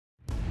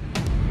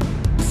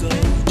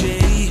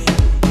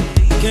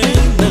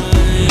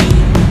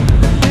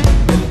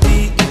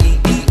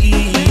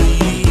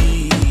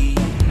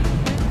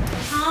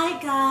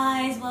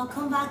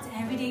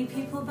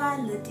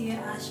Hello dear,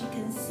 as you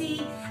can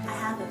see, I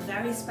have a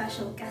very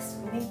special guest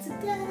with me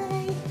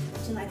today.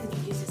 Would you like to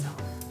introduce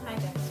yourself? Hi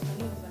guys, my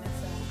name is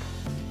Vanessa.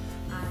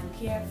 I'm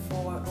here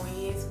for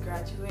Onye's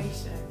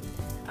graduation.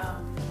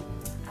 And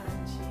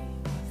she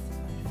wants to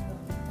film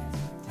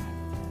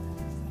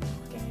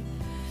okay.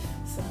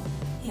 So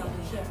Here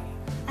we here are. I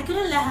am. I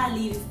couldn't let her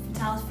leave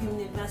without filming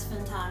the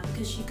investment time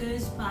because she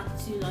goes back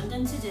to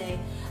London today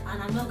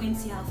and I'm not going to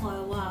see her for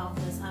a while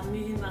because I'm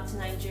moving back to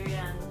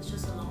Nigeria and it's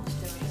just a long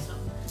story, so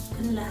I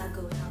couldn't let her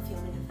go without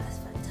filming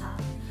investment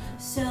time.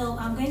 So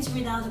I'm going to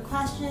read out the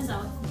questions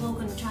and we're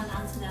going to try and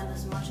answer them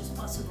as much as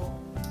possible.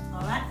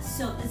 Alright,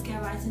 so let's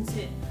get right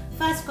into it.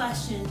 First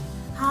question,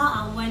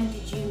 how and when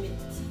did you meet?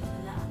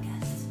 Let our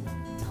guest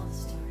tell the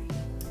story.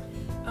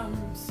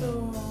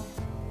 So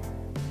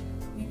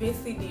we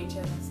basically knew each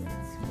other since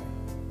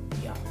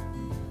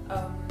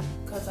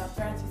because our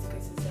parents used to go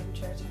to the same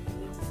church and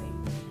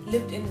we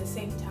lived in the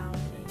same town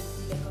in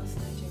Lagos,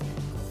 Nigeria.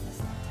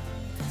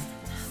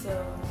 So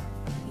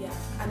yeah,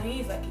 and he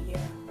is like a year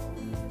older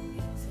than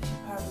me, so she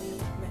probably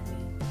met me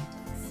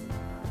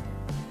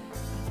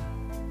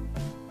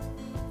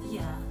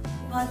Yeah,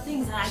 but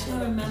things I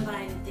don't remember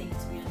anything,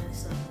 to be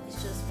honest. So it's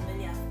just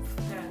really our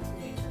parents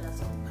knew each other,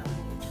 so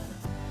probably knew each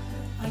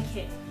other.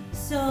 Okay,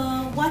 so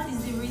what is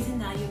the reason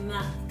that you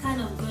met?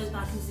 Kind of goes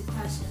back into the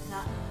question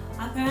that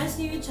our parents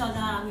knew each other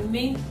and we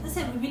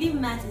really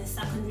met in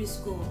secondary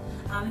school.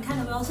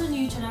 We also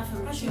knew each other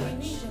from church.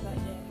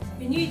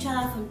 We knew each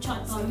other from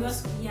church, but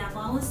but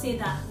I won't say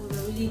that we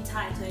were really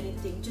tight or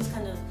anything. We just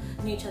kind of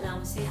knew each other and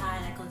we say hi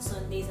like on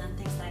Sundays and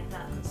things like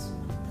that because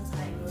that's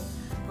how I grew.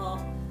 But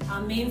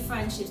our main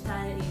friendship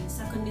started in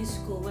secondary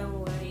school when we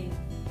were in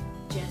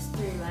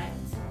GS3, right?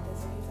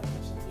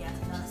 Yeah,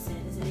 that's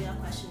it. There's a little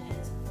question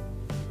is,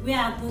 where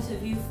are both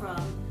of you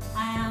from?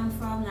 I am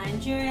from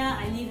Nigeria.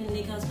 I live in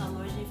Lagos, but I'm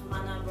originally from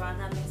Anambra.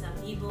 That means I'm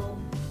Igbo.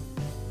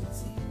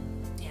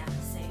 Yeah,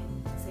 same.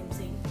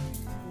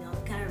 You know,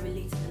 kind of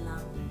relate to the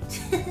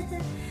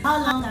language. How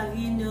long have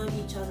you known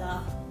each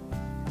other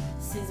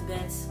since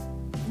birth?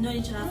 Known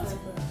each other for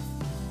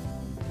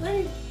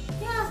when?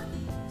 Yeah,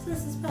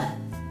 since birth.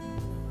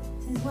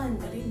 Since when?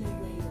 I didn't know you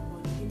were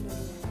born. You didn't know you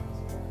were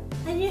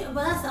born. I knew,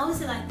 but that's I always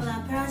say like, but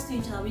our parents knew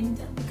each other. We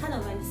kind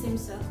of were in the same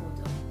circle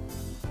though.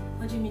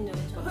 What do you mean know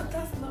each other? But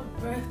that's not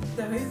birth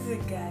though, is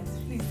it guys?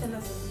 Please tell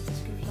us in the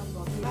description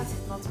box. That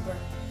is not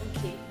birth.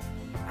 Okay.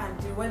 And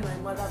when my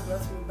mother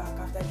brought me back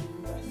after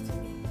giving birth to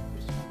me,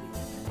 which is probably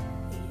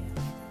like a year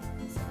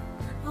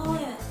after. Oh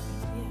yeah.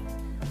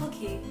 Yeah.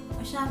 Okay.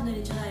 We should have known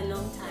each other a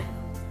long time.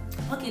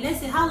 Okay, let's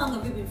say how long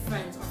have you been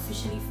friends?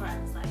 Officially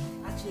friends, like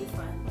actually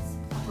friends,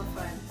 proper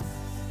friends.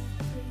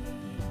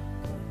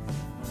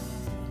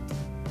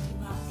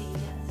 About 8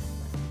 years.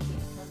 Okay,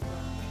 that's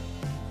well.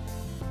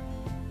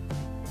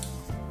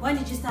 When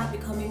did you start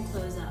becoming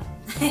closer?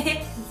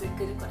 That's a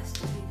good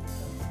question.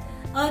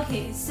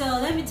 Okay, so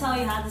let me tell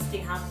you how this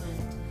thing happened.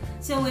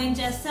 So when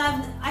just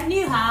I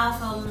knew her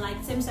from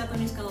like same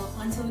secondary school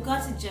until we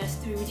got to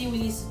just 3. We didn't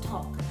really used to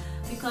talk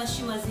because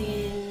she was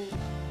in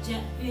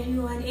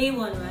you were in A1,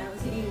 right? I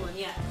was in A1,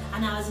 yeah,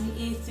 and I was in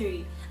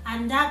A3.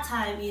 And that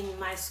time in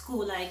my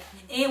school, like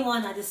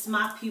A1 are the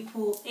smart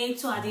people,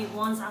 A2 are the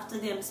ones after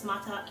them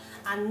smarter,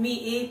 and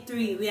me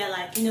A3, we are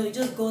like, you know, it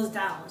just goes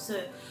down.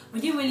 So we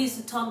didn't really used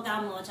to talk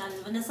that much, and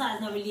Vanessa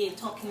is not really a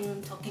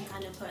talking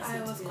kind of person.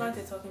 I was quite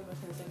a talking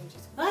person in secondary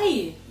school. Are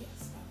you?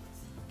 Yes, I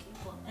was. Okay,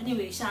 but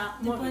anyway,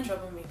 More of a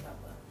troublemaker,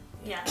 but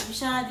yeah,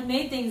 the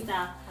main things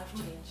that I've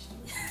changed.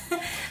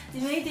 the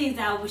main thing is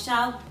that we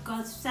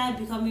started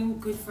becoming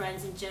good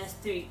friends in just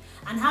 3.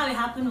 And how it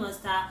happened was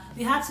that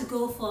we had to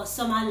go for a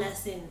summer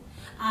lesson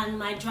and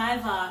my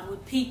driver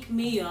would pick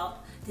me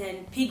up,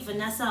 then pick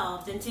Vanessa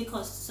up, then take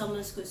us to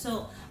summer school.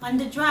 So on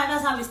the drive,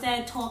 that's how we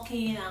started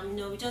talking and you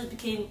know, we just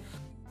became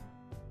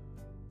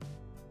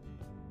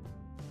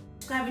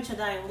describe each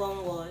other in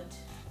one word.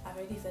 I've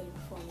already said it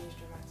before, it's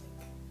dramatic.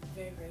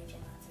 Very, very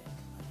dramatic.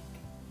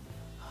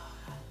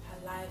 Like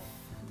her life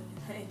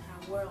in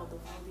her world of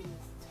holding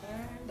is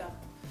turned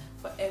up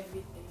for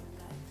everything.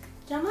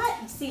 Like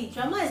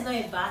Drama is not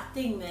a bad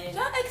thing, man.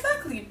 yeah,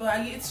 exactly, but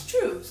it's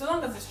true. So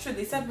long as it's true,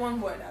 they said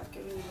one word. I've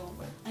given you one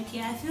word. Okay,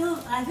 I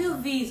feel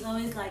V is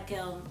always like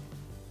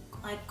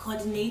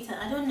coordinated.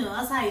 I don't know.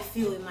 That's how I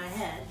feel in my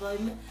head.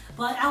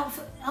 But I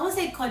won't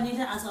say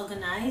coordinated as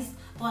organized,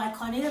 but like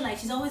coordinated like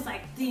she's always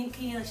like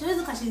thinking. Like she always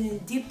looks like she's in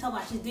deep thought,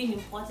 but she's doing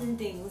important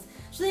things.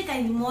 She's like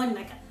in the morning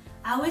like.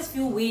 I always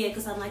feel weird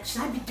because I'm like,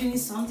 should I be doing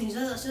something? She's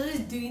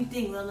always doing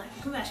things. I'm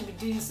like, maybe I should be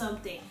doing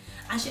something.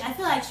 And I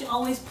feel like she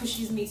always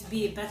pushes me to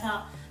be a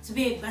better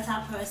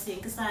person.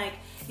 Because like,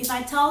 if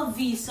I tell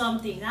V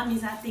something, that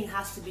means that thing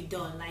has to be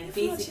done. Like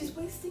basically, she's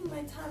wasting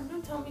my time.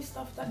 Don't tell me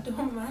stuff that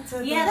don't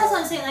matter. Yeah, that's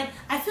what I'm saying. Like,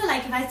 I feel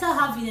like if I tell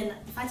her V, then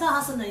if I tell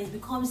her something, it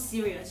becomes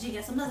serious. You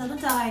get sometimes I don't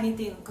tell her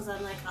anything because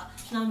I'm like, oh,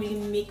 she's not really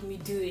make me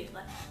do it.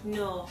 Like,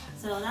 no.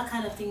 So that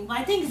kind of thing. But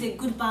I think it's a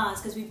good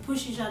balance because we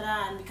push each other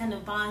and we kind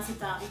of balance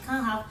it out. You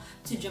can't have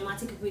too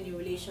dramatic people in your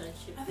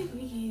relationship. I think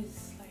Vicky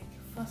is like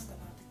fussed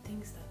about the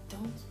things that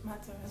don't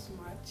matter as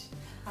much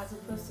as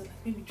opposed to like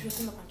maybe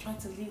dressing up and trying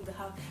to leave the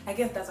house. I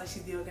guess that's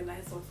actually the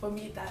organized one. For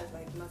me, that is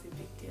like not a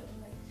big deal.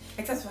 Like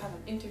except for have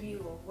an interview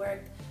or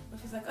work. But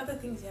if it's like other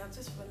things, yeah,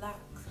 just relax.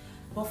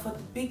 But for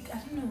the big, I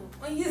don't know.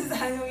 Well, yes,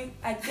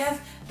 I guess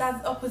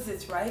that's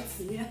opposite, right?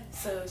 Yeah.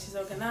 So she's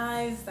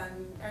organized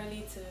and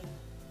early to.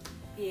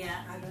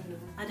 Yeah. I don't know.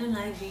 I don't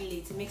like being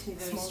late. It makes me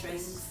very Small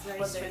stressed. things, Very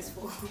but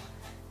stressful.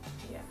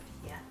 Yeah.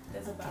 Yeah.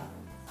 There's a balance.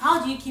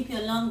 How do you keep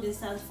your long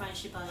distance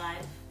friendship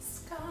alive?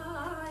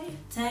 Sky.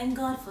 Thank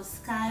God for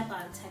Skype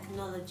and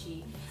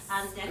technology.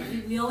 And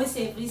like we always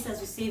say, for instance,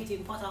 we save the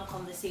important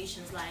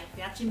conversations, like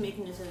we actually make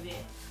notes of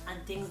it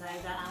and things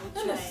like that. And we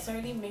Not try.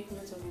 necessarily make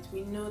notes of it.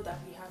 We know that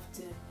we have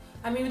to.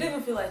 I mean, we don't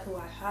even feel like, oh,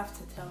 I have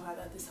to tell her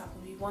that this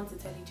happened. We want to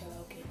tell each other,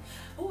 okay,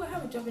 oh, I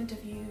have a job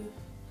interview.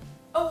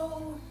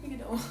 Oh, you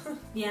know.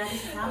 Yeah, this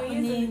is These are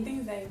happening. the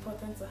things that are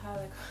important to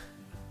her,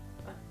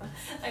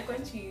 like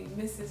when she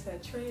misses her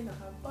train or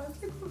her bus,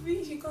 like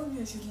oh, she comes in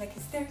and she's like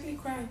hysterically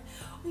crying.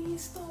 Will you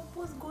stop?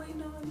 What's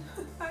going on?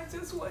 I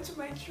just watched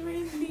my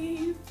train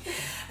leave.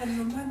 And in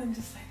my mind I'm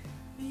just like,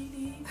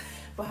 really?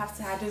 But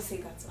I don't say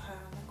that to her.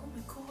 I'm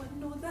like, oh my god,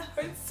 no, that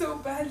hurts so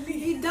badly.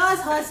 It does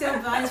hurt so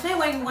bad, especially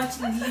when you watch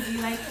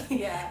TV. Like,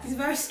 Yeah. it's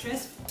very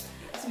stressful.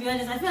 To be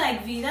honest, I feel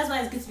like V. That's why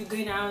it's good to be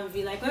going around with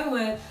V. Like when we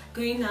were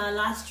going our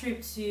last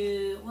trip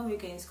to where were we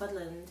going?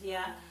 Scotland.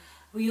 Yeah.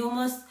 We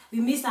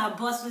missed our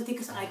bus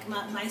because like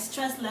my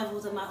stress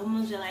levels and my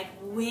hormones were like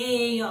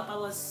way up. I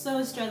was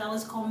so stressed. I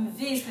was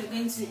convinced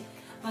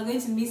we're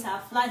going to miss our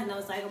flight, and I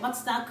was like about to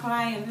start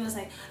crying, and he was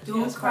like,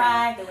 "Don't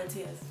cry." There were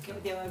tears. Okay,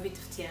 there were a bit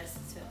of tears.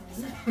 So I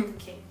was like,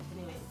 okay.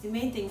 Anyway, the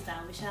main thing is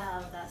that we should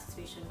have that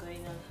situation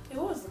going on. Hey,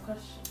 what was the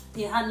question?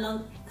 They had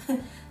long.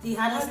 The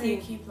How hardest do you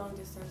thing. keep long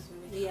distance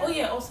relationship? Yeah. Oh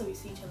yeah. Also, we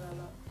see each other a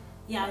lot.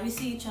 Yeah, we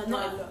see each other.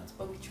 Not a lot,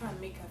 but we try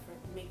and make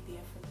the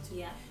effort to.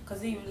 Yeah.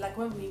 Because like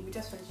when we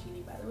just finished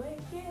uni, by the way,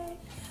 yay!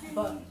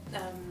 But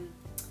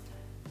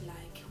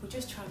like we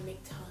just try and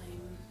make time.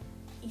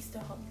 Easter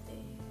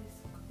holidays,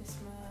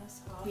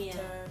 Christmas, half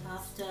terms.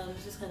 half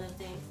terms, this kind of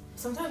thing.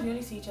 Sometimes we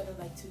only see each other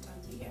like 2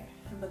 times a year,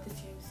 but this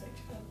year we saw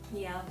each other.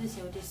 Yeah, this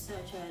year we just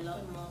search a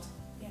lot more.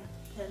 Yeah.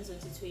 Depends on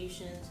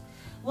situations.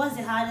 What's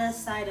the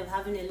hardest side of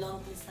having a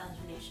long distance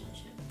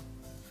relationship?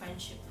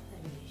 Friendship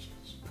and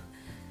relationship.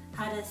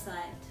 Hardest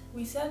side.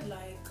 We said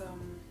like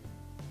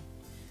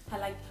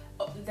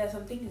there's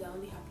some things that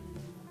only happen in the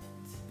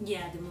moment. Yeah,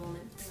 at the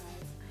moment.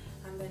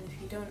 Right. And then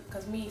if you don't,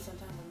 because me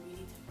sometimes I'm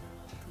really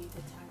technologically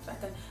detached. I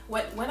can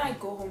when I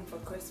go home for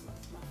Christmas,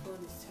 my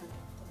phone is turned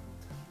off the whole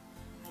time.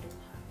 I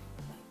don't have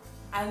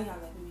I only have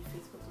like maybe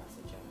Facebook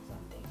Messenger or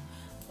something.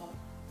 But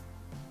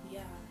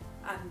yeah,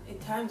 and in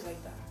times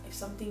like that, if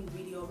something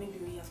really or maybe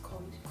Ria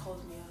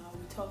calls me and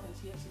we talk and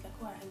she's like,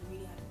 oh, I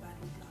really had a bad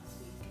week last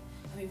week.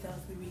 I think that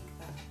was the week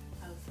that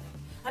I was like,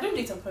 I don't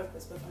do it on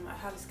purpose, but I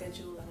have a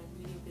schedule and I'm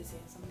really busy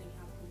and something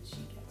happens,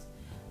 she gets.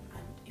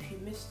 And if you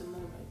miss the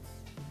moment,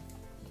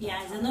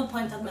 Yeah, there's no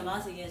point talking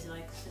about it yet.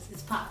 Like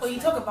it's past. well, you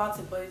talk about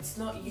it, but it's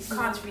not. You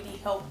can't really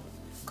help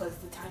because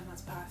the time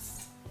has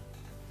passed.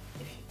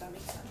 If that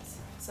makes sense.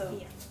 So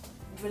Yeah.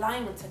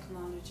 relying on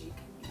technology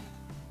can be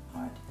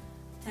hard.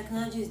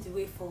 Technology is the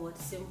way forward.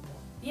 Simple.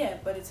 Yeah,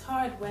 but it's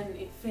hard when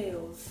it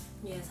fails.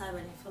 Yeah, it's hard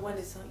when it When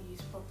it's not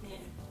used properly.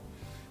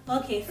 Yeah.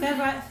 Okay,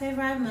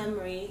 favorite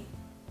memory.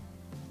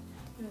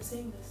 You were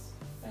saying this,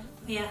 right?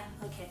 Yeah,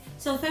 okay.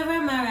 So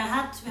favorite memory, I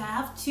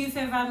have 2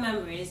 favorite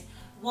memories.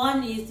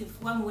 One is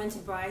when we went to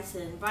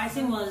Brighton.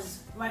 Brighton was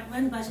went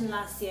to Brighton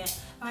last year.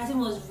 Brighton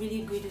was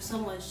really good. The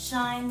sun was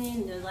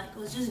shining. It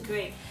was just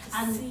great.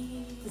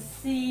 The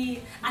sea,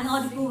 and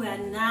all the people were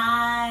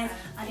nice.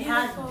 And they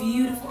had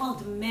beautiful. All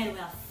the men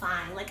were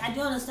fine. Like I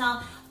don't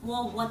understand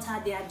what water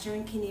they are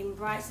drinking in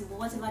Brighton, but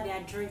whatever they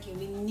are drinking,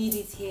 we need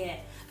it here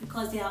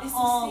because they are It's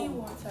all the sea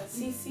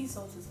water. Sea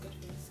salt is good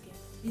for your skin.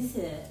 Is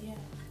it? Yeah.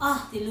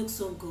 Oh, they look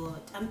so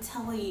good. I'm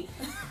telling you.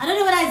 I don't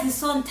know whether it's the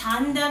sun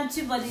tanned them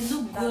too, but they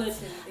look good.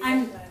 That's it. They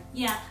And look like-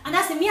 yeah, and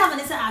that's it. Me and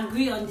Vanessa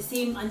agree on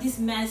this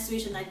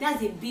menstruation. Like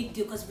that's a big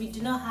deal because we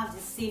do not have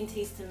the same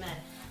taste in men.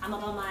 I'm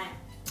about my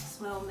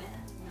swell men.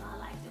 You know, I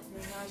like them.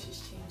 Now she's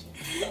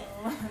changing.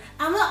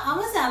 I'm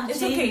not saying I'm It's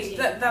changing.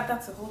 okay.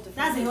 That's a whole different.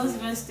 That's a whole thing.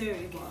 different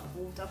story, but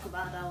we'll talk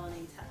about that one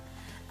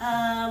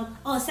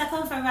later.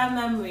 Second favorite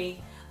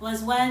memory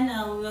was when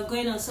we were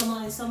going on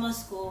summer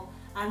school,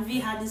 and we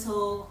had this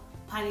whole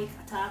panic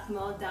attack,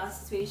 meltdown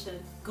situation.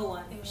 Go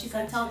on. She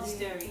can tell the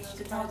story. She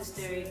can tell the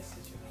story.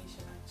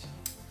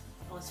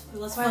 It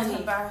was Quite funny.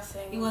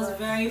 embarrassing. It was but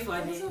very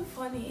funny. It was so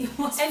funny. It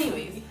was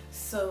Anyways, funny.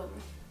 so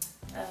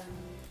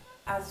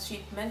as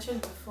she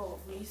mentioned before,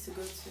 we used to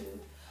go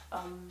to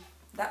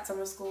that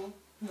summer school,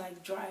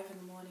 like drive in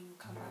the morning,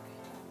 come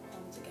back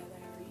home together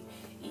every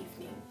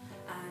evening.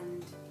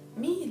 And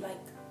me,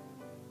 like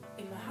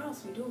in my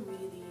house, we don't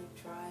really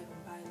drive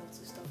and buy lots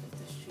of stuff off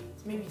the street.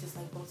 maybe just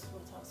like bottled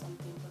water or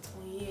something. But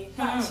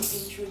when she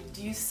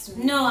introduced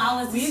me, no,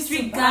 I was we the used to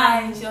street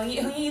buy.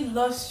 guy. He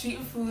loves street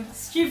food.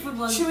 Street food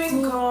was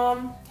Chewing good.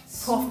 gum,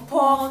 puff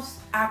puffs,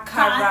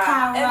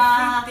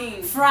 akara,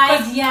 everything.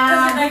 Fried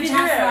yam. Because in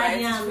Nigeria, fried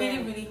it's yam, really,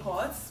 man. really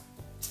hot.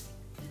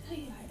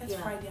 It's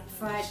fried yam.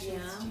 Fried Jesus,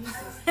 yam.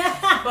 Jesus.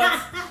 But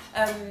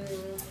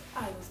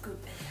it was good.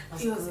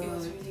 It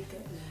was really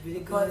good. Really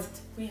good. But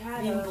we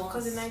had Bean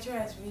because in balls.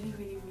 Nigeria it's really,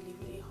 really, really,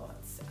 really hot,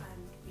 and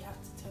we have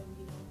to turn,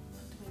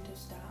 put the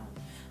windows down.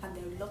 And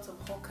there are lots of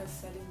hawkers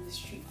selling the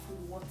street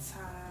food, water,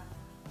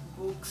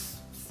 books,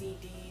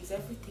 CDs,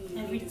 everything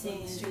you need is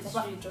on the street.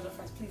 Apart from jollof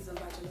rice, please don't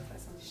buy jollof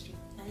rice on the street.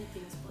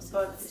 Anything is possible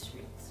on the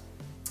street.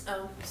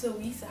 So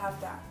we used to have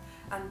that,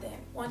 and then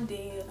one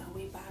day on our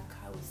way back,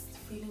 I was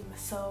feeling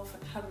myself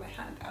and had my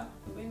hand out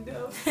the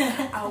window.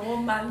 And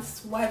one man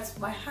swiped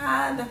my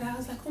hand, and I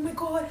was like, "Oh my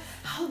god,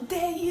 how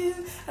dare you!"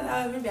 And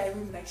I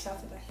even like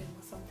shouted at him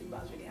or something, but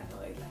I was really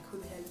annoyed. Like, who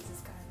the hell is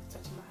this guy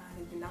touching my hand?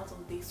 He's been out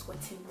all day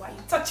sweating. Why are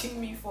you touching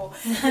me for?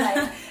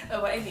 Like,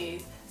 but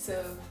anyways,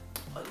 so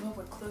when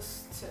we're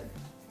close to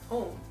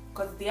home,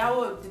 because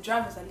the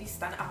drive was at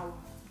least an hour.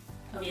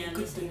 Yeah,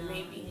 good day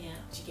maybe. Yeah.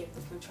 To get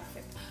the no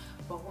traffic.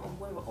 But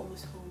when we're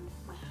almost home,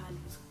 my hand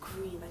was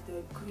green. Like there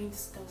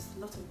was a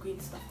lot of green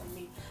stuff on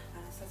me,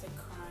 and I started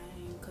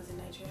crying because in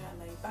Nigeria,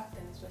 like back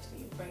then especially,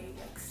 you're very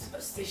like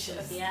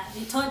superstitious. Yeah,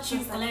 they taught you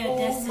for like, your oh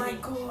destiny. my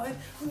god,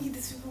 who need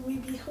these people?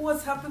 Maybe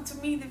what's happened to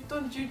me? They've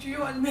done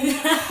juju on me.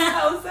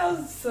 I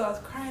was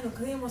crying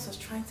because Amos was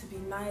trying to be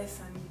nice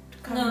and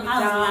calm me down. I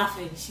was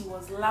laughing. She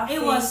was laughing.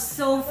 It was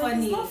so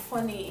funny. It's not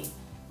funny. It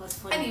was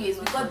funny. Anyways,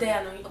 we got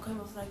there and Okoye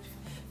was like,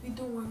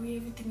 don't worry,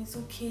 everything is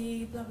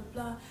okay, blah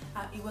blah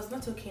blah. It was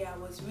not okay. I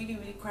was really,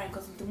 really crying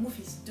because the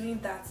movie's doing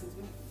that.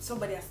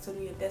 Somebody has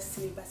stolen your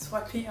destiny by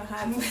swiping your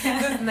hand.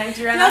 Those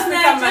Nigerian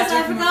African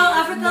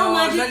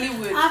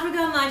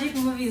magic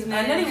movies,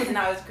 man. And Nollywood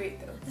now is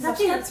great though. It's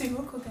actually to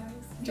local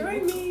guys.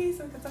 Join me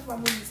so we can talk about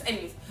movies.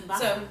 Anyways,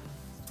 so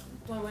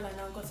when I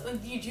now got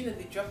do you know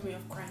they dropped me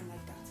off crying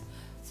like that?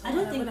 So I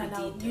don't think we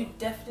did. You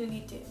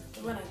definitely did.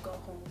 When I got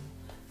home,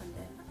 and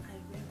then I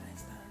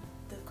realized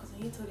that because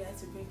when you told me I had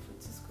to bring food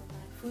to school, my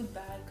food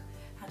bag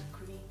had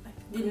green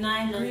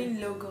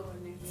logo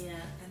on it. Yeah.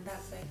 And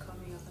that's like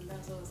coming up, and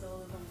that's what was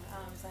all over my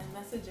arms. I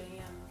messaged her,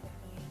 and I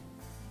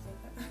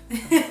was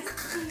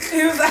like,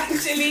 it was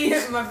actually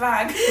in my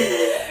bag.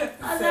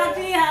 I was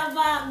actually her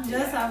bag,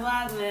 just her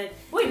bag, man.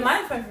 Wait,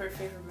 my favorite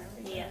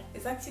memory. Yeah.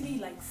 It's actually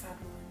like sad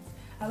ones.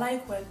 I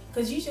like when,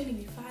 because usually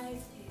we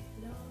fight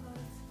a lot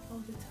all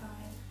the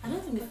time. I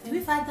don't think do we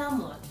fight that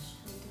much?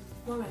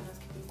 When we're not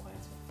keeping quiet,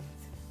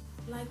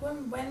 like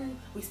when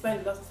we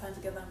spend a lot of time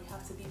together and we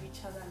have to leave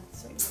each other and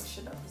it's so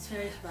emotional. It's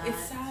very bad.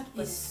 It's sad,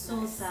 but it's so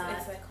nice. sad.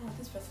 It's like, oh,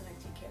 this person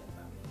actually cares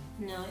about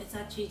me. No, it's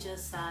actually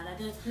just sad.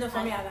 No,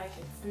 for me, I like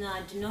it. No,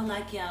 I do not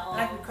like it at all.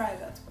 Like we cry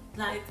that.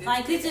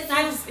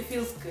 It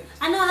feels good.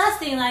 I know that's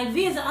the thing. Like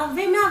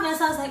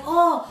I was like,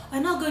 oh,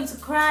 we're not going to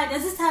cry.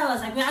 There's this time I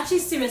was like, we're actually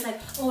serious.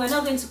 Like, oh, we're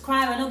not going to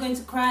cry. We're not going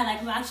to cry.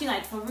 Like, we're actually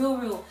like for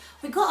real.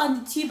 We got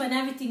on the tube and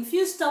everything.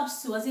 Few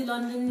stops to was it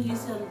London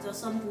Euston or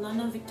something,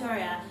 London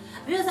Victoria.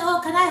 And we was like,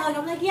 oh, can I hug?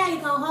 I'm like, yeah, you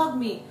can hug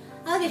me.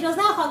 Okay, she was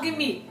now hugging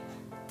me.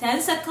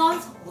 10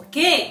 seconds,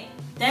 okay.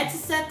 30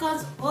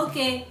 seconds,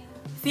 okay.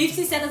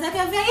 50 seconds, okay,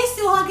 are you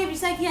still hugging me?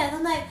 She's like, yeah. And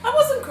I'm like, I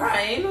wasn't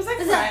crying. Was I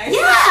crying? Like,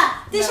 yeah.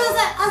 Then she was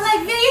like, I was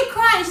like, are you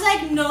crying? She's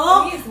like,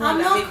 no, I'm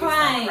not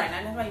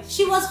crying.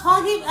 She was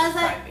hugging. I was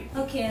like,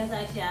 okay. I was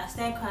like, yeah,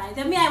 start crying.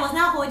 Then I was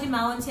now holding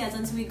my own tears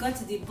until we got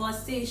to the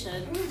bus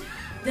station.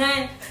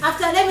 Then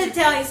after, let me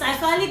tell you, so I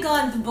finally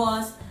got on the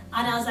bus.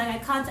 And I was like, I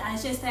can't, I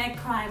just started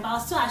crying. But I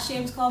was too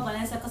ashamed to call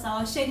Vanessa because I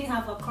was shading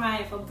her for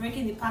crying, for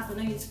breaking the path for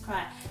not you to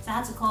cry. So I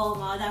had to call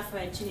my other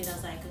friend, Chinny. I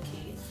was like,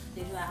 okay,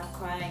 they do I have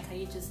crying? Can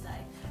you just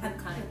like, be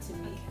kind to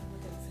me?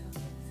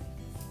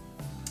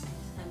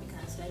 And be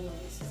kind. So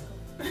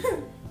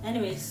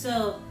anyway,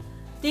 so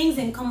things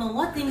in common.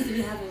 What things do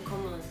we have in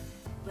common?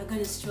 We're going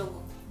to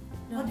struggle.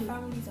 No,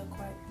 families are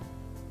quite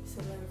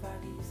similar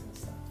values and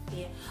stuff.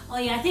 Yeah. Oh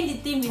yeah, I think the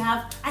thing we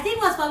have, I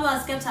think what's probably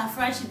has kept our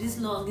friendship this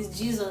long is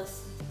Jesus.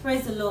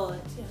 Praise the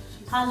Lord. Yeah,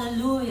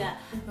 hallelujah.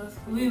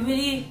 We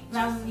really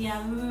love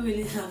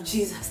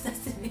Jesus. That's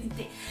the main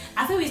thing.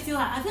 I feel like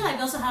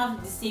we also have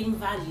the same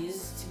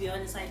values, to be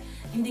honest. Like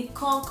in the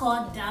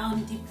core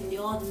down deep in the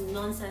all the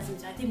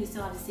nonsense, I think we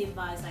still have the same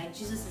values. Like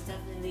Jesus is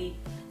definitely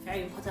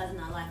very important in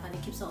our life and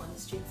it keeps us on the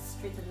straight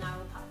and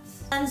narrow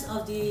paths. Talents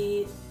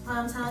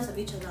of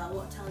each other,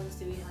 what talents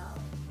do we have?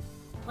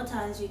 What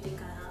talents do you think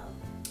I have?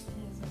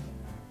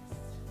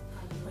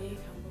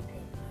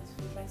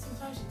 Like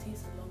sometimes she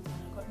takes a long time.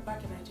 I got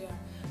back in Nigeria,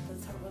 the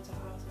time I went to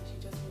her house and she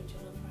just made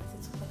jollof rice.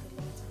 It took like a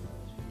long time, but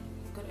it was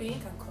really good. You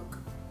can cook.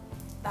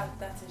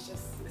 That is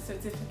just a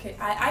certificate.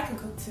 I can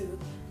cook too,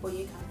 but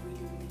you can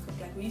really cook.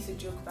 Like we used to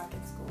joke back in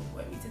school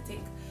where we used to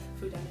take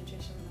food and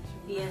nutrition and she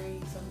would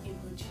marry some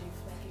Igbo chief.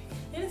 Like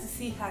you need to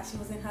see her. She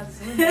was in her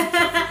zone.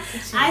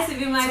 I used to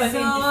be my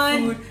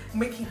zone.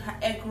 Making her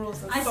egg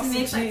rolls and sausages.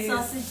 I used to make like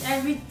sausage,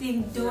 everything,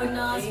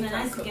 donuts. Man,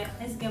 I used to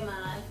get my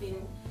life in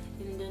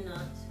Absolutely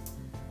not.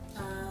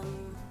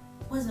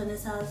 What's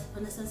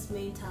Vanessa's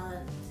main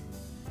talent?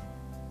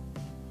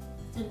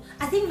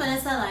 I think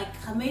Vanessa, like,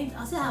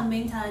 I'll say her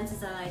main talent is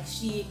that, like,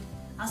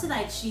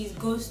 she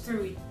goes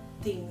through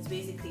things,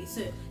 basically.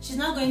 So she's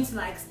not going to,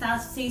 like,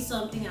 say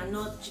something and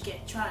not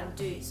try and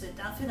do it. So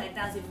I feel like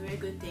that's a very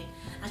good thing.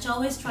 And she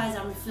always tries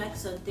and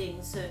reflects on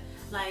things. So,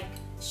 like,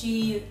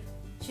 she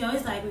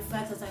always, like,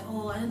 reflects as, like,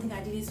 oh, I don't think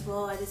I did this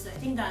well. I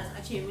think that's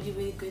actually a really,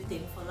 really good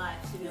thing for life,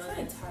 to be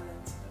honest. It's not a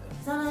talent.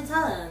 It's not a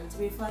talent,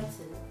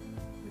 reflecting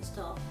and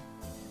stuff.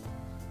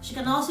 She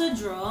can also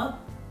draw,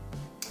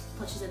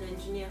 but she's an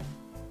engineer.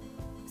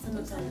 It's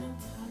not a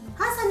talent.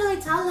 How's that not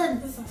a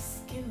talent? Those are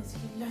skills.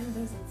 You learn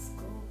those in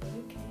school, but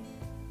okay.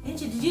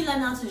 Did you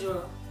learn how to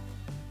draw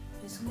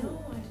in school? No,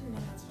 I didn't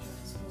learn how to draw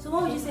in school. So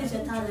what would you say is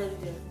your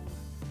talent then?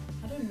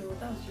 I don't know.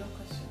 That was your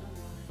question, not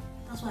mine.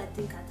 That's what I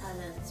think are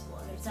talents.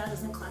 But if that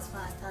doesn't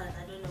classify as talent,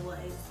 I don't know what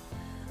is.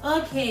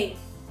 Okay.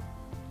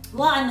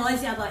 What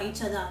annoys you about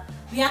each other?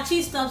 We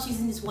actually stopped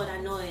using this word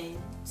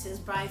annoying since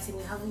Brighton.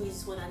 We haven't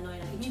used this word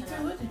annoying at each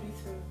other. What did we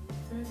throw?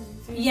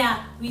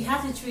 Yeah, we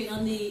had to throw it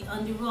on the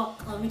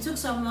rock. We took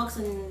some rocks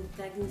in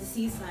the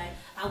seaside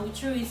and we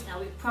threw it, and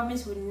we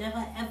promised we'd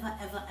never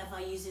ever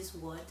use this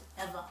word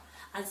ever.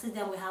 And since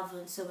then we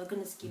haven't, so we're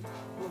gonna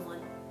move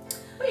on.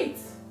 Wait,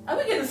 are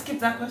we gonna skip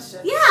that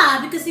question? Yeah,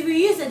 because if we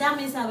use it, that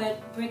means that we're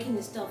breaking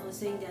the stuff or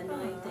saying the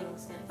annoying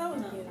things. Yeah. That would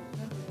be a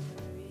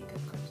really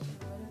good question,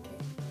 but okay.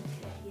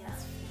 Okay, yeah,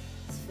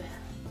 it's fair.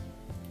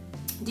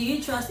 Do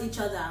you trust each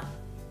other?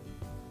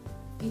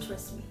 You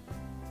trust me?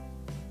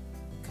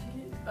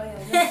 Oh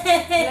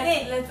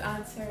yeah, let's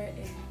answer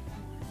in 1,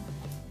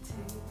 2,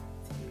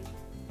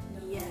 3. No,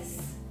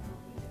 yes.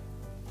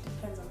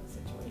 Depends on the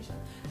situation.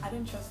 I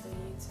don't trust you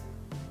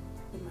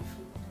with my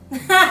food.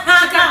 She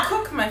can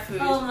cook my food,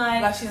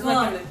 but she's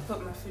not gonna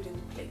put my food in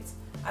the plate.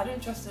 I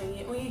don't trust her.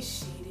 Oh, you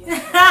shady.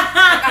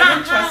 I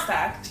don't trust her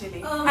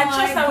actually. Oh I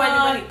trust her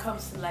when it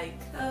comes to, like.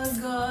 Oh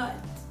God.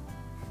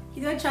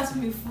 You don't trust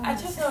me with food. I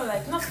trust her,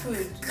 like, not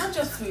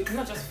just food,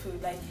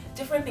 like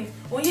different things.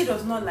 Onye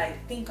does not,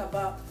 like, think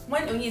about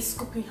when Onye is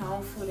scooping her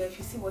own food. If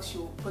you see what she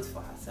will put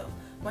for herself,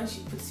 when she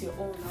puts your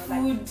own, or,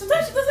 like,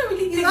 sometimes she doesn't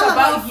really think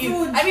about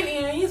you. I mean,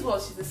 in Onye's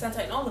world, she's the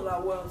center. In all of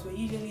our worlds, we're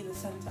usually the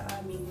center.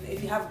 I mean,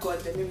 if you have God,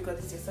 then maybe God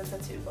is your center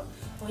too. But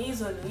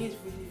Onye's world, Onye is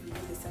really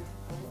the center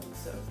of the world.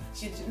 So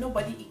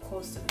nobody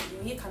equals to Onye.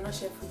 Onye cannot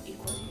share food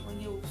equally.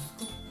 Onye will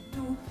scoop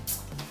do.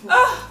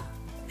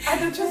 I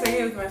don't trust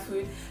her with my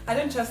food. I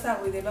don't trust her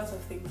with a lot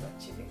of things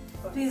actually.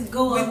 But please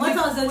go on. What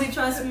else don't you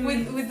trust me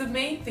with the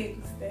main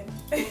things then?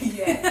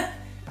 Yeah.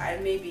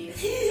 Maybe.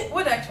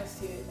 What do I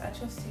trust you with? I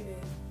trust you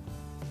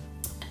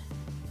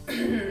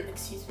with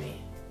excuse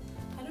me.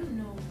 I don't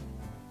know.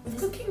 With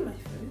cooking my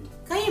food.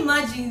 Can you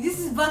imagine? This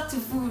is back to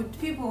food,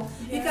 people.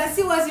 Yeah. You can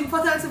see what's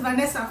important to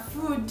Vanessa,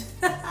 food.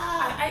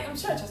 I'm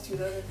sure I trust you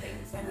with other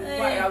things. I mean,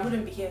 why I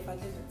wouldn't be here if I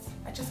didn't.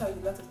 I trust her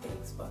with a lot of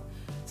things, but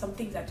some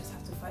things I just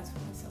have to fight for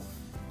myself.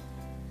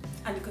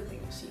 And the good thing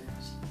is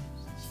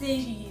she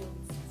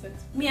yields.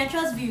 Me, I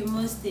trust you with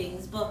most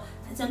things, but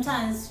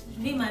sometimes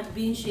we might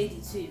be being shady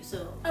too.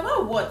 So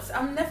about what?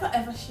 I'm never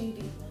ever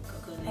shady.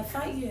 I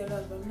fight you a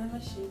lot, but I'm never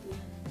shady.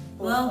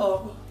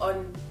 Or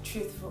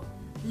untruthful.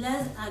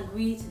 Let's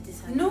agree to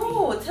disagree.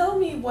 No, tell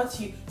me what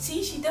you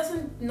see. She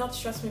doesn't not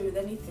trust me with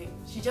anything.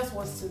 She just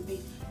wants to be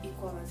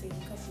equal and say,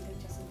 because you don't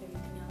trust me with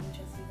everything, I won't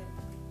trust you with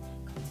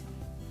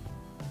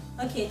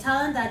everything. Okay,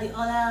 talent that the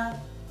other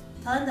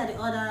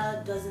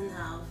doesn't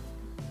have,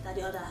 that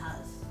the other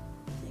has.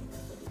 I think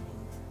that's what it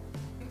means.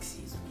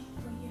 Excuse me.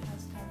 Onye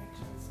has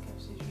direction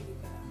skills. She's really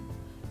good at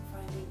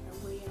finding her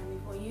way, and if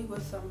Onye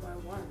goes somewhere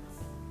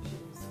once, she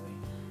knows the way.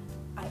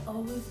 I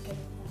always get it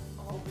wrong.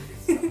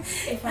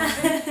 Always. If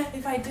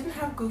I didn't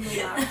have Google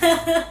Maps,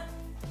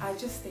 I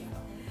just stay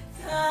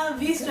at home.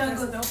 Be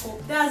struggle.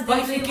 That's but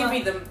if you give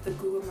me the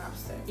Google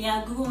Maps then.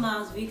 Yeah, Google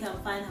Maps, we can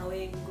find our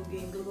way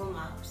in Google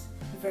Maps.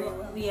 Very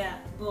well. Yeah,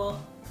 but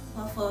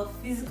for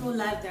physical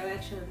life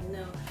direction,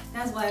 no.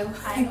 That's why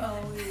I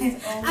always.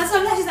 And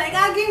sometimes she's like,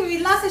 I'll give me.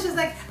 Last time she's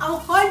like, I'm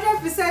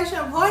 100% sure,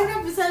 I'm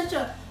 100%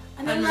 sure.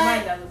 And I'm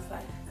like, I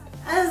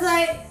was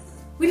like,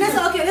 let's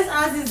okay, let's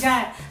ask this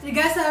guy. The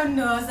guy said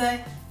no. I was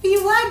like,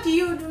 why do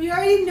you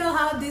already know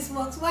how this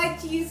works? Why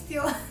do you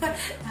still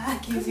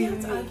argue with me? You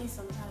have to argue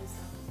sometimes.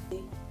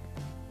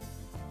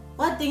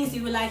 What things do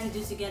you like to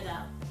do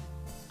together?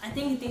 I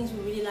think the things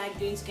we really like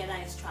doing together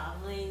is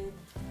traveling.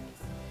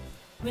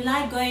 We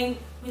like going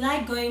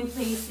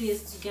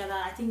places together.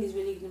 I think it's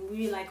we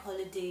really like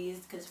holidays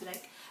because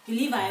we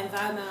leave our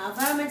environment. Our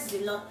environment is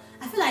a lot.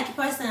 I feel like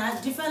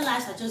personally, different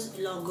lives are just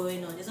a lot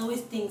going on. There's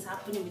always things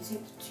happening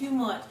between too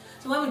much.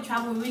 So when we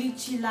travel, we really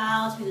chill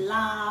out, we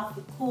laugh,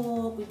 we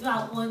cook, we do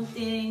our own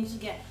things.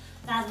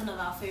 That's one of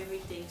our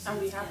favorite things. And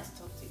we have to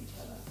talk to each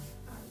other.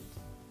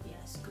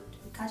 Yeah, it's good.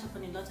 We catch up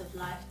on a lot of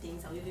life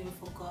things that we've even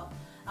forgot.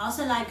 I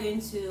also like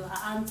going to her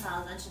aunt's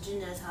house, Auntie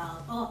Gina's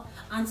house. Oh,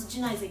 Auntie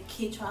Gina is a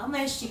caterer. How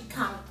much she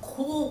can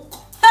cook.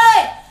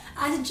 Hey!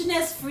 Auntie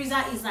Gina's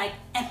freezer is like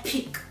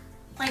epic.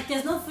 Like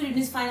there's no food in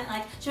this fine.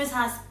 Like she always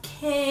has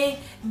cake,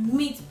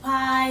 meat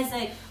pies.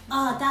 Like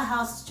oh, that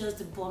house is just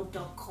the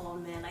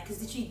bomb.com, man. Like it's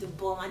literally the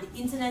bomb, and the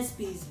internet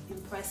speed is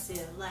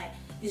impressive. Like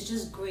it's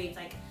just great.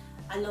 Like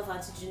I love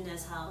Auntie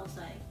Junior's house.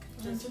 Like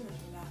just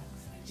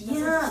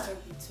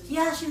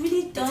yeah, she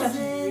really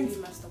doesn't. Really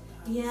messed up the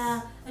house.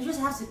 Yeah, I just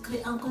have to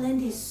clean. Uncle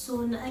Andy is so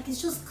like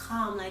it's just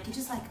calm. Like it's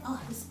just like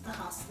oh, the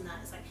house is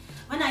nice. Like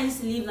when I used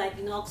to live like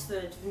in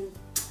Oxford,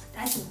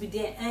 I should be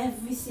there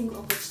every single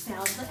opportunity. I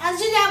was like,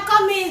 Auntie Junior, I'm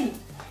coming.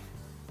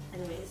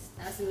 Anyways,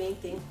 that's the main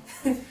thing.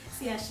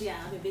 See, actually,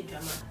 I'm a bit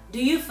drama. Do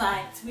you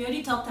fight? We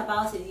already talked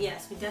about it.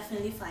 Yes, we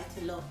definitely fight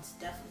a lot.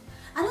 Definitely.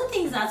 I don't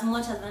think it's as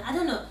much as I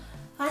don't know.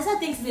 Vanessa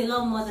thinks it's a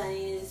lot more than it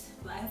is.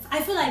 But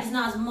I feel like it's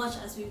not as much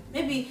as we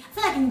maybe. I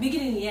feel like in the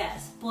beginning,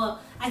 yes, but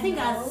I think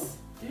as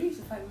we used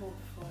to fight more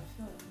before.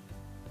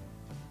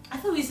 I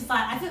feel we used to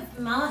fight. I feel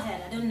in my own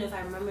head. I don't know if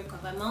I remember it,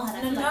 but in my own head,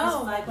 I feel like we used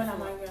to fight when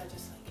before. I'm angry, I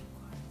just like keep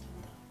quiet.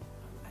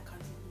 I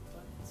can't even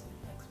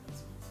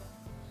express myself.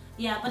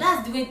 Yeah, but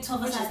that's the way two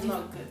of us are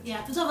different.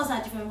 Yeah, two of us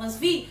are different. Because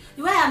the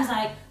way I'm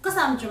like, because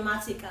I'm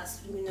dramatic,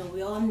 as you know,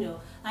 we all know.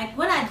 Like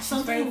when I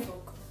something,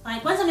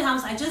 like when something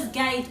happens, I just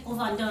get it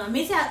over and done. And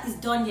maybe it's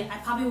done yet, I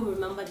probably will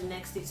remember the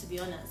next day. To be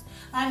honest,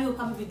 I will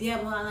probably be there,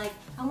 but I'm like,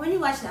 and when you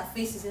watch their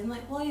faces, I'm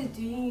like, what are you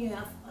doing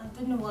here? I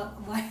don't know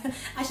why.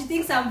 And she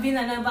thinks I'm being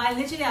annoying, but I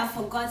literally have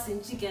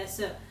forgotten.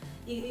 So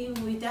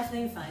we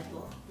definitely fight,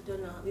 but we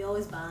don't know. We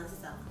always balance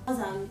it out.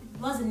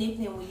 What's the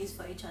nickname we use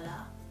for each other?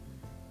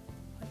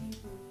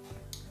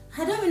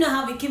 I don't even know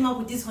how we came up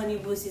with this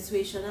Honeyboo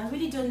situation. I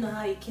really don't know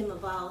how it came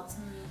about.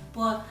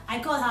 But I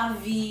call her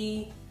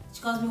V.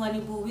 She calls me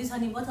Honeyboo. We use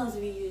Honey. What else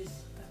do we use?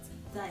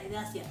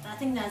 That's yeah. I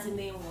think that's the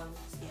main one.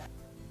 Yeah.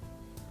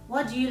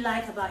 What do you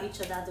like about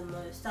each other the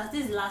most?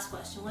 This is the last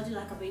question. What do you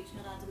like about each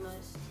other the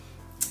most?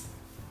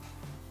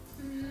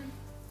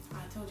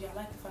 I told you I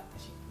like the fact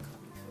that she can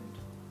cook me food.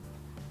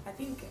 I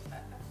think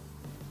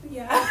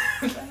yeah.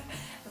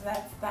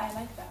 I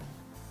like that.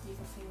 You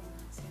can see it.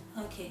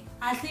 Okay,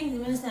 I think the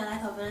main thing I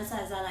like of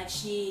Vanessa is that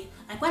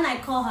like when I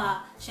call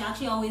her, she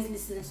actually always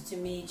listens to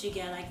me. Do you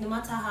get like no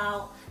matter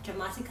how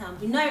dramatic I can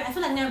be. No, I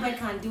feel like nobody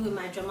can deal with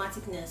my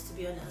dramaticness. To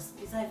be honest,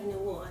 is that even a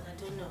word? I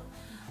don't know.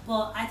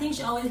 But I think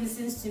she always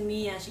listens to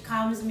me and she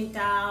calms me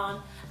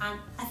down. And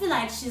I feel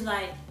like she's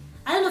like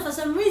I don't know, for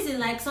some reason,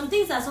 like some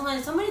things that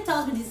somebody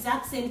tells me the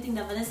exact same thing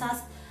that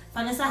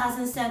Vanessa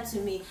hasn't said to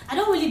me. I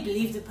don't really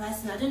believe the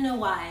person. I don't know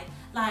why.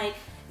 Like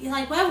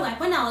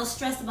when I was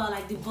stressed about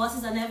like the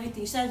bosses and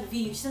everything, she said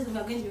we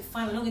are going to be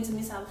fine, we're not going to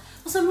miss out.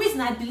 For some reason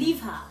I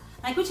believe her.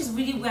 Like which is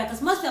really weird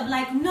because most people are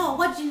like, no,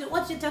 what you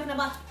talking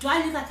about? Do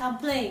I look like I'm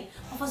playing?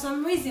 But for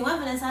some reason when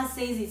Vanessa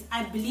says it,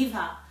 I believe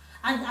her.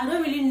 And I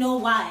don't really know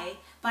why.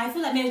 But I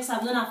feel like maybe because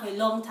I've known her for a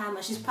long time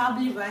and she's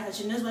probably right and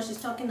she knows what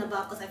she's talking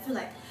about because I feel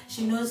like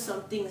she knows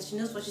some things, she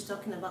knows what she's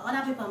talking about.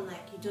 Other people I'm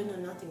like, you don't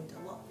know nothing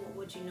though. What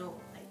would you know?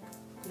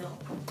 Like, no,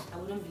 I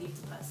wouldn't believe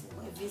the person.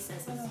 But if he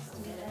says it, I'll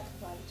get it.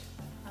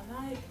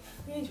 I like,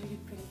 Rhea's really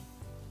pretty.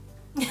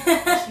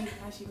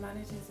 and she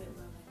manages it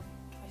well,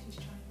 I think. She's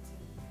trying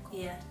to.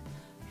 Yeah.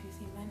 You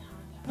see men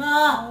hand her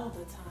all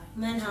the time.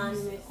 Men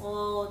hand me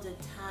all the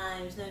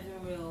time. It's not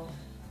even real.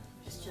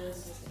 It's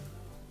just,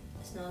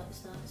 it's not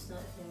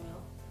even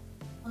real.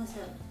 What's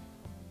that?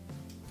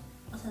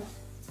 What's that?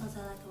 Sounds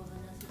like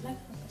organized. I like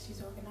her, but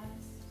she's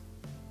organized.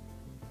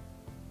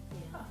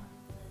 Yeah.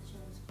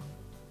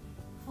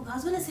 I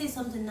was gonna say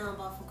something now,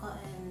 but I forgot.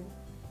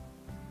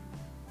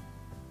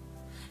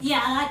 Yeah,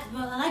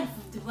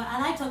 I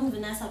like talking to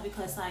Vanessa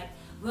because like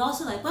we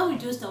also like when we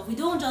do stuff, we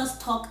don't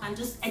just talk and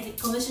just the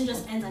conversation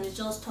just ends and it's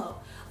just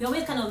talk. We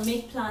always kind of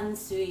make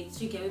plans to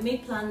it. You get, we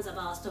make plans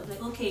about stuff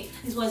like okay,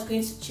 this is what's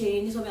going to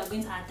change, this is what we are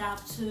going to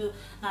adapt to,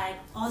 like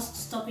us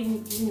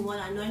stopping using one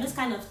another, those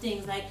kind of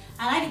things. Like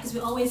I like it because we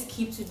always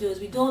keep to those.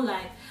 We don't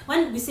like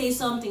when we say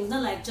something, it's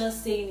not like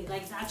just saying it,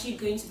 like it's actually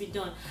going to be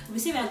done. If we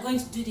say we are going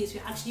to do this,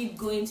 we're actually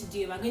going to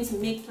do it. We're going to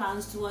make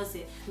plans towards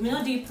it. We may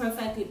not do it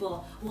perfectly,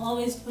 but we'll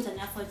always put an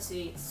effort to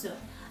it. So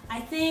I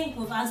think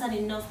we've answered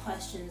enough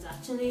questions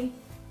actually.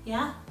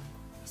 Yeah?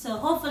 So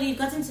hopefully you've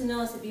gotten to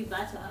know us a bit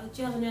better.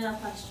 Do you have any other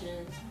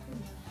questions?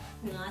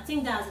 No, I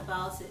think that's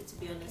about it, to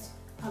be honest.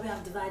 Probably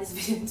have divided this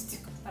video into two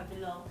because it's probably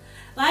long.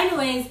 But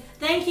anyways,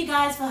 thank you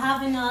guys for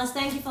having us.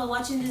 Thank you for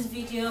watching this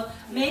video.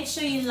 Make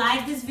sure you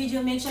like this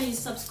video. Make sure you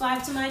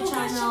subscribe to my channel.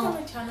 Guys, check out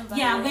my channel,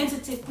 yeah, I'm going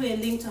to put a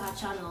link to her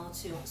channel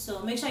too.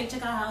 So make sure you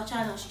check out her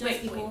channel. She does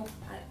Igbo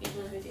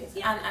videos.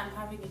 Yeah. And I'm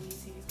having a new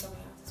series coming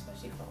out,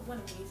 especially for one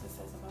of the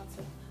sisters about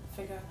to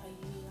figure out her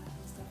uni life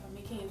and stuff. I'm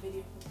making a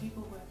video for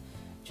people who are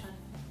trying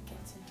to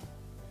get to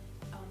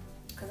know.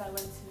 Because I went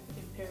to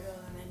Imperial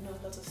and I know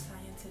a lot of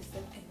scientists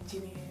and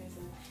engineers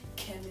and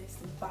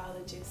chemists and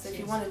biologists. So if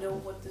you want to know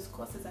what those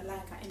courses are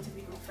like, I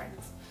interviewed my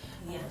friends.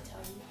 Yeah, I'll tell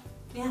you.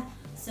 Yeah,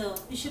 so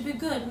it should be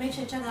good. Make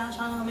sure you check out our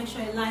channel, make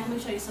sure you like,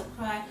 make sure you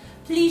subscribe.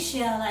 Please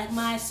share. Like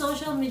my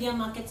social media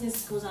marketing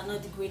skills are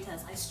not the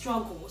greatest. I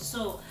struggle.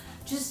 So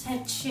just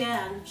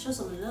share and show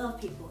some love,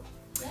 people.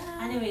 Yeah.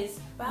 Anyways,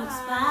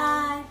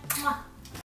 bye. Bye.